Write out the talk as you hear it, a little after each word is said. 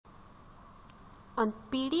On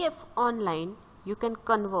PDF Online, you can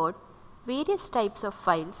convert various types of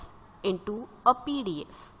files into a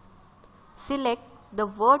PDF. Select the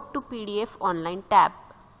Word to PDF Online tab.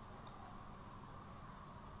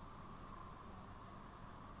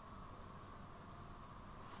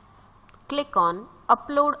 Click on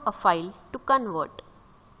Upload a file to convert.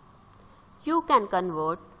 You can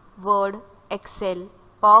convert Word, Excel,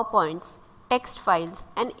 PowerPoints, text files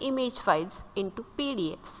and image files into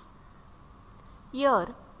PDFs. Here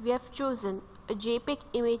we have chosen a JPEG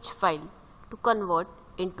image file to convert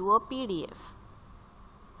into a PDF.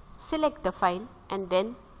 Select the file and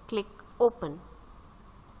then click Open.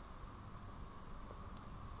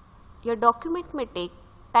 Your document may take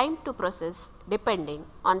time to process depending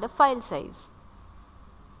on the file size.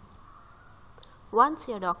 Once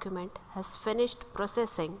your document has finished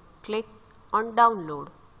processing, click on Download.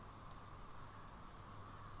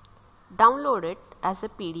 Download it as a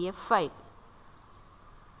PDF file.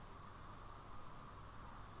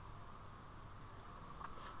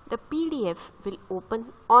 The PDF will open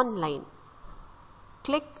online.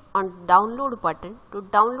 Click on Download button to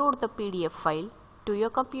download the PDF file to your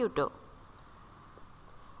computer.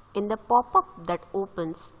 In the pop-up that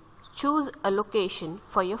opens, choose a location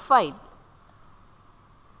for your file.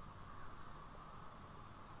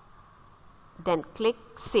 Then click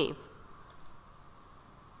Save.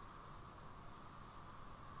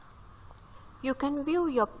 You can view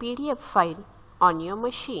your PDF file on your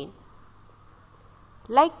machine.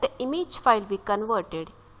 Like the image file we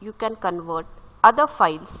converted, you can convert other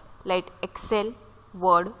files like Excel,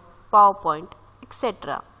 Word, PowerPoint,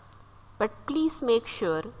 etc. But please make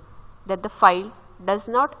sure that the file does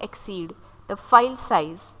not exceed the file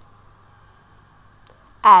size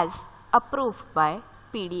as approved by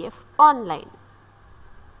PDF Online.